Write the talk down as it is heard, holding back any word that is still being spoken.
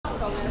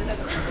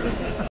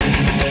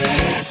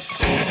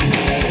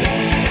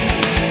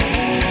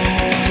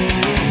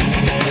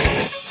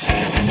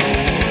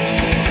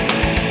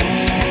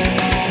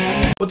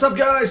What's up,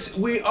 guys?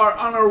 We are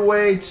on our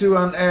way to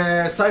an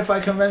sci-fi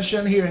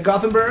convention here in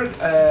Gothenburg.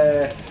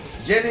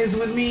 Jenny is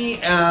with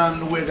me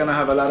and we're gonna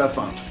have a lot of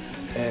fun.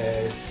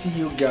 See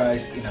you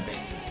guys in a bit.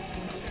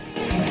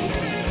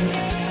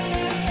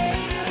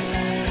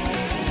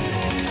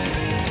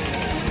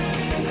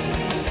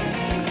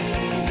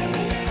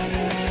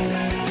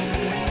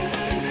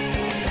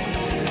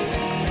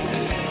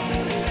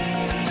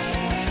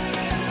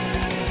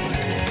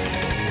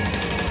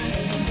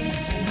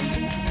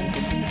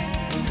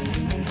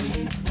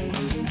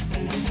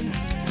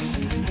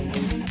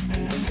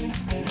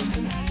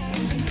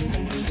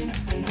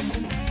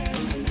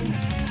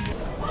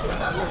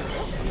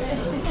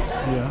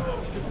 Yeah.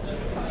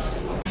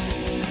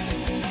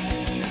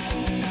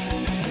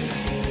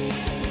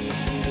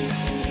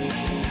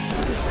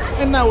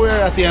 And now we're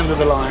at the end of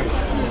the line.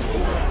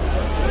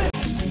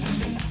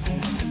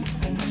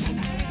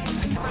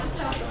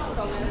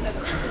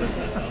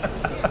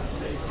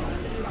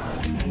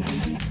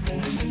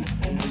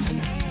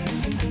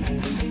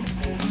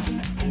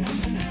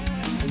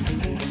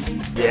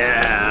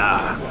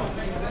 Yeah.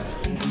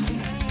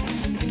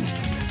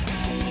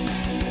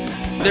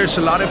 There's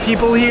a lot of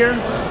people here.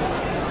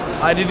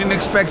 I didn't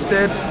expect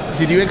it.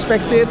 Did you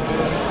expect it?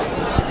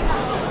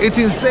 It's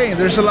insane.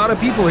 There's a lot of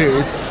people here.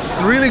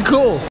 It's really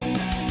cool.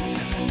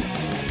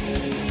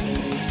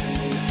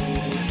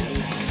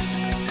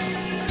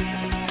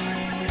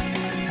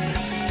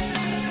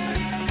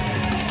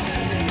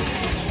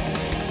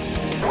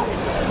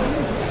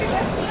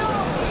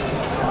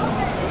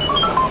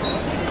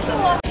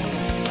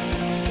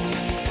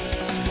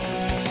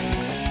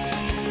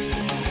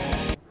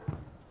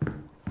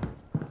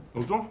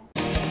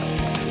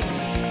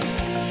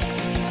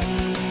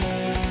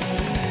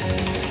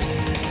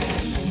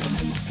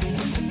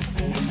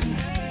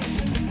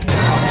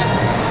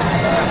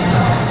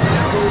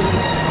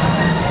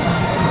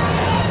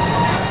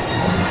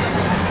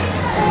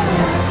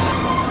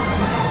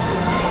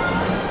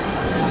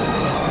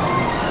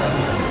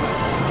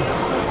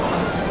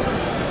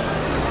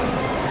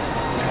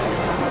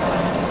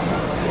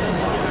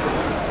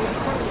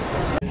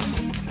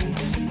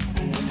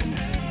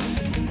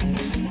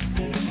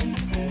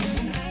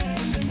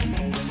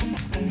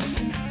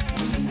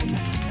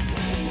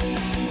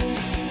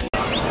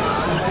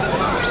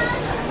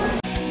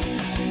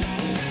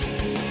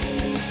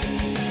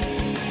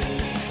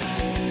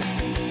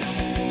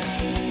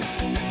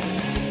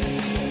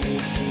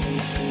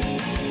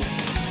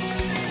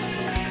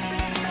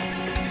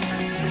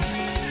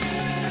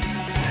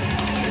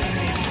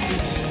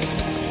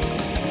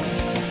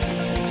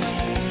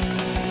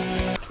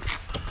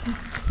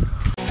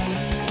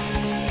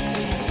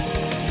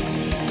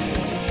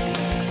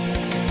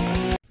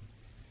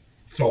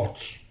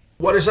 Thoughts.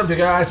 What is up, you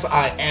guys?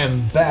 I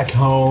am back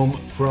home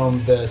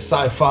from the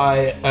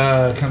sci-fi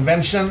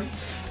convention.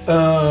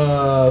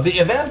 The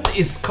event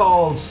is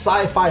called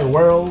Sci-Fi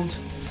World,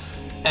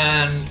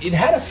 and it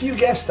had a few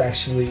guests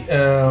actually.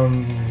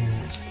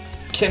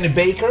 Kenny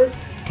Baker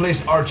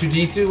plays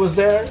R2-D2 was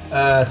there.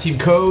 Team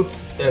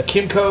Coates,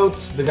 Kim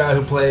Coates, the guy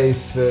who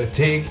plays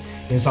Tig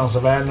in Sons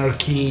of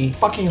Anarchy.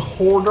 Fucking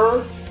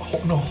Hodor.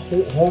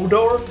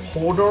 Hodor.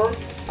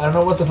 I don't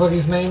know what the fuck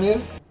his name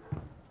is.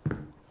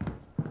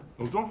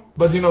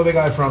 But you know the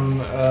guy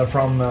from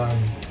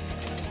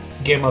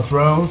Game of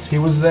Thrones, he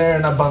was there,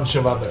 and a bunch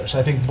of others.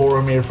 I think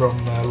Boromir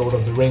from Lord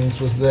of the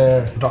Rings was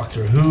there,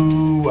 Doctor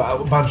Who,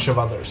 a bunch of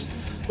others.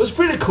 It was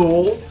pretty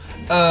cool.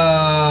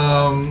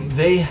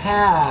 They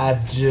had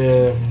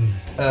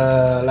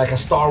like a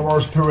Star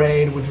Wars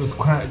parade, which was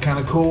kind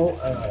of cool.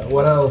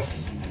 What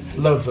else?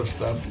 Loads of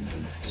stuff.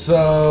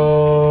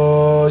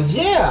 So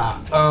yeah.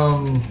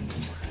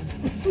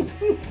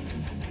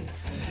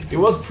 It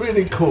was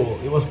pretty cool.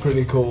 It was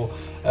pretty cool.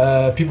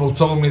 People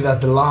told me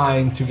that the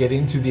line to get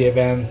into the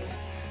event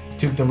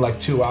took them like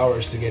 2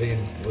 hours to get in.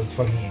 It was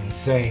fucking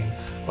insane.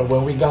 But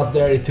when we got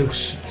there, it took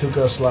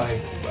us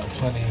like about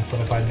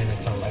 20-25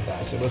 minutes, something like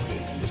that. So it was good.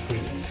 It was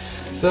pretty good.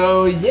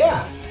 So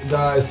yeah,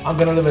 guys, I'm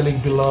gonna leave a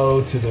link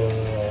below to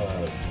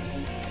the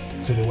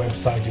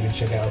website. You can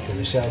check out for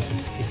yourself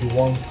if you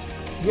want.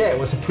 Yeah, it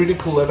was a pretty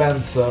cool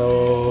event.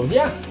 So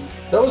yeah,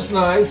 that was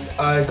nice.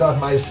 I got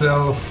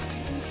myself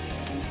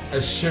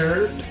a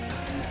shirt.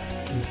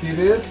 You see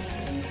this?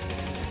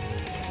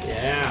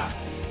 Yeah.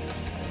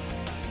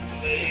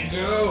 There you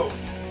go.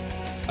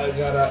 I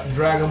got a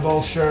Dragon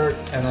Ball shirt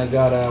and I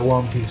got a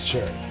One Piece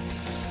shirt.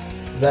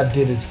 That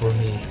did it for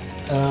me.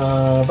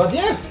 But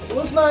yeah, it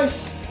was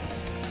nice.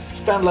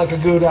 Spent like a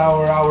good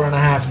hour and a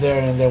half there,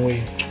 and then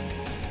we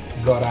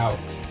got out.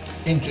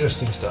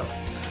 Interesting stuff.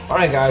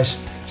 Alright, guys.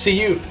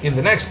 See you in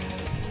the next